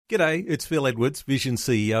G'day, it's Phil Edwards, Vision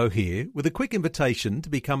CEO here, with a quick invitation to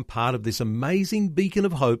become part of this amazing beacon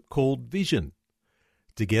of hope called Vision.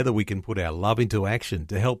 Together we can put our love into action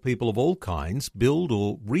to help people of all kinds build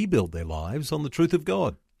or rebuild their lives on the truth of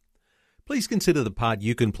God. Please consider the part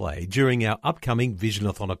you can play during our upcoming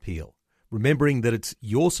Visionathon appeal, remembering that it's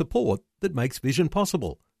your support that makes Vision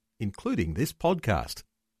possible, including this podcast.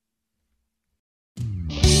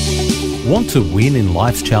 Want to win in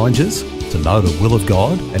life's challenges? To know the will of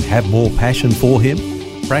God and have more passion for Him?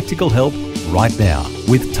 Practical help right now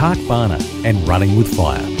with Tak Bhana and Running with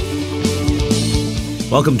Fire.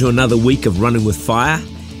 Welcome to another week of Running with Fire,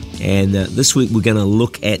 and this week we're going to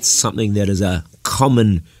look at something that is a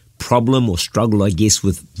common problem or struggle, I guess,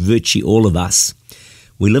 with virtually all of us.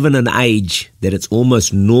 We live in an age that it's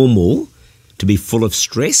almost normal to be full of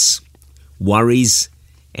stress, worries,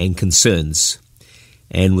 and concerns.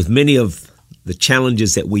 And with many of the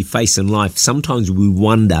challenges that we face in life, sometimes we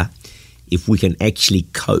wonder if we can actually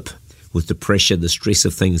cope with the pressure, the stress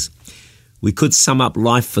of things. We could sum up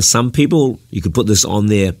life for some people. You could put this on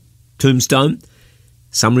their tombstone,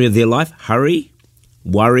 summary of their life: hurry,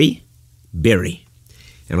 worry, bury.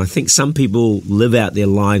 And I think some people live out their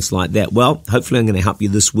lives like that. Well, hopefully I'm going to help you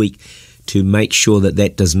this week to make sure that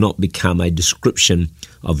that does not become a description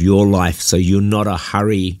of your life, so you're not a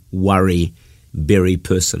hurry, worry, bury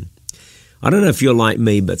person. I don't know if you're like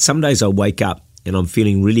me, but some days I wake up and I'm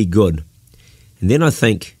feeling really good. And then I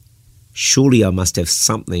think, surely I must have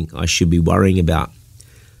something I should be worrying about.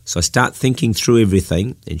 So I start thinking through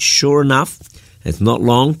everything, and sure enough, it's not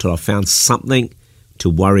long till I found something to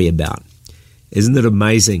worry about. Isn't it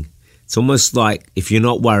amazing? It's almost like if you're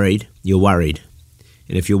not worried, you're worried.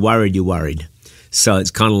 And if you're worried, you're worried. So it's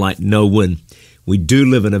kind of like no win. We do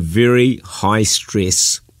live in a very high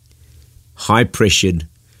stress, high pressured,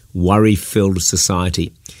 worry-filled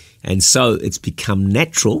society. And so it's become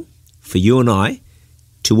natural for you and I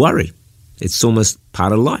to worry. It's almost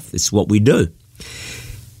part of life. It's what we do.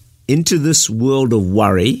 Into this world of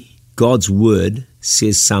worry, God's Word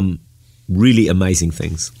says some really amazing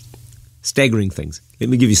things, staggering things. Let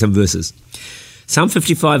me give you some verses. Psalm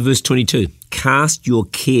 55 verse 22, cast your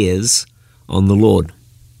cares on the Lord.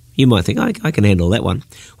 You might think, I can handle that one.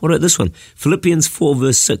 What about this one? Philippians 4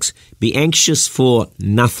 verse 6, be anxious for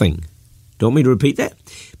nothing. Do you want me to repeat that?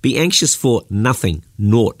 Be anxious for nothing,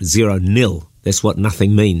 naught, zero, nil. That's what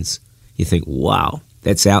nothing means. You think, wow,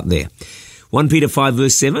 that's out there. 1 Peter 5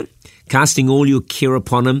 verse 7, casting all your care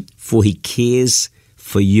upon Him, for He cares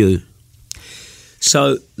for you.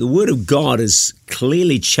 So the Word of God is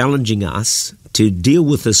clearly challenging us to deal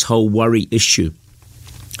with this whole worry issue.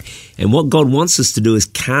 And what God wants us to do is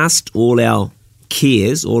cast all our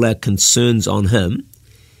cares, all our concerns on Him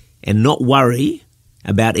and not worry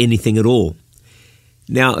about anything at all.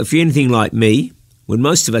 Now, if you're anything like me, when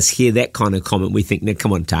most of us hear that kind of comment, we think, now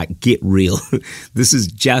come on, Tak, get real. This is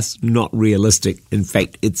just not realistic. In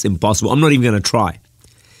fact, it's impossible. I'm not even going to try.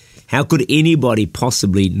 How could anybody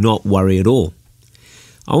possibly not worry at all?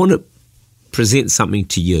 I want to present something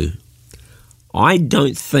to you. I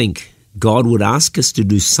don't think God would ask us to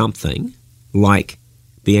do something like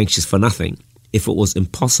be anxious for nothing if it was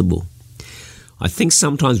impossible. I think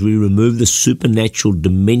sometimes we remove the supernatural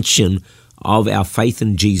dimension of our faith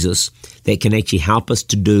in Jesus that can actually help us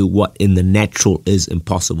to do what in the natural is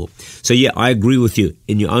impossible. So yeah, I agree with you.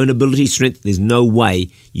 In your own ability, strength, there's no way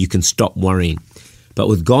you can stop worrying. But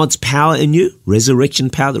with God's power in you, resurrection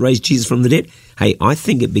power that raised Jesus from the dead, hey, I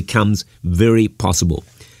think it becomes very possible.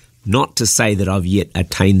 Not to say that I've yet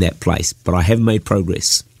attained that place, but I have made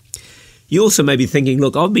progress. You also may be thinking,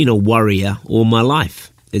 look, I've been a worrier all my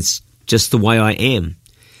life. It's just the way I am.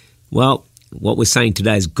 Well, what we're saying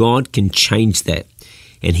today is God can change that.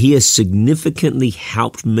 And He has significantly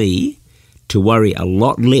helped me to worry a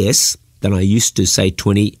lot less than I used to, say,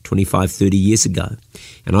 20, 25, 30 years ago.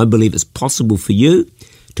 And I believe it's possible for you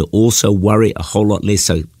to also worry a whole lot less.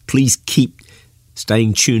 So please keep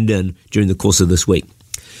staying tuned in during the course of this week.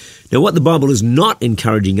 Now, what the Bible is not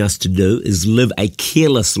encouraging us to do is live a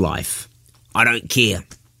careless life. I don't care.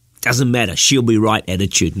 Doesn't matter. She'll be right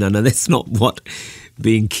attitude. No, that's not what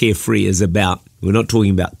being carefree is about. We're not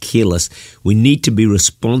talking about careless. We need to be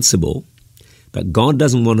responsible, but God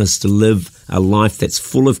doesn't want us to live a life that's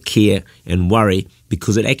full of care and worry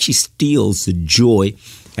because it actually steals the joy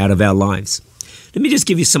out of our lives. Let me just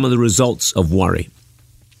give you some of the results of worry.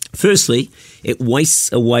 Firstly, it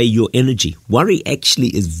wastes away your energy. Worry actually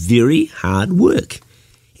is very hard work.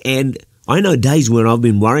 And I know days when I've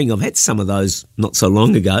been worrying, I've had some of those not so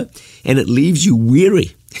long ago, and it leaves you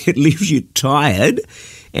weary. It leaves you tired,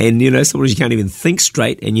 and sometimes you can't even think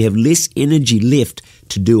straight, and you have less energy left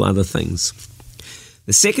to do other things.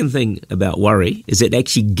 The second thing about worry is it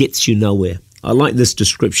actually gets you nowhere. I like this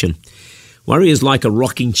description. Worry is like a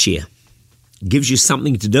rocking chair. It gives you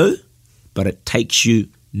something to do, but it takes you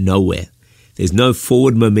nowhere. There's no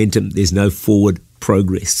forward momentum. There's no forward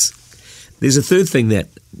progress. There's a third thing that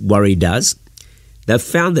worry does. They've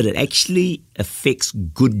found that it actually affects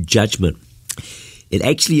good judgment. It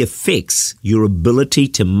actually affects your ability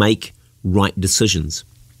to make right decisions.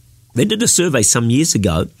 They did a survey some years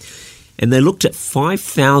ago, and they looked at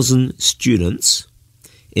 5,000 students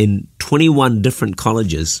in 21 different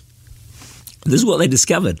colleges. This is what they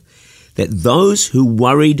discovered, that those who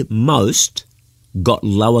worried most got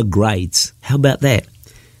lower grades. How about that?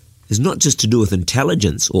 It's not just to do with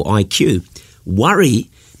intelligence or IQ. Worry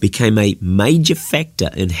became a major factor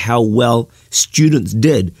in how well students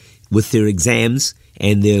did with their exams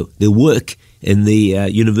and their work in the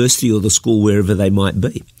university or the school, wherever they might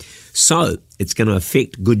be. So it's going to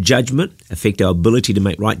affect good judgment, affect our ability to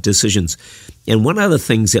make right decisions. And one other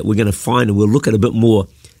things that we're going to find, and we'll look at a bit more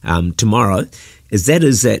tomorrow, is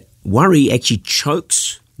that worry actually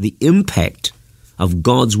chokes the impact of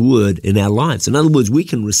God's word in our lives. In other words, we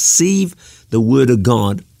can receive the word of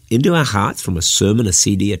God into our hearts from a sermon, a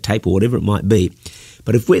CD, a tape, or whatever it might be.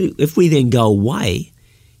 But if we then go away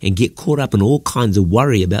and get caught up in all kinds of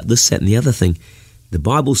worry about this, that, and the other thing, the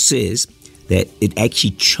Bible says that it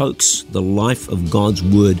actually chokes the life of God's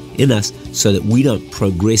word in us so that we don't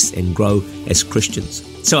progress and grow as Christians.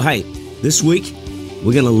 So hey, this week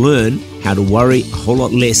we're going to learn how to worry a whole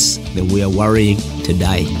lot less than we are worrying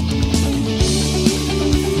today.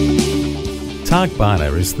 Tak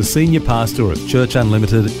Bhana is the Senior Pastor of Church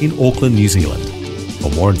Unlimited in Auckland, New Zealand. For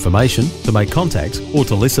more information, to make contact or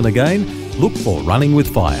to listen again, look for Running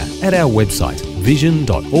with Fire at our website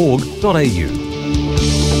vision.org.au.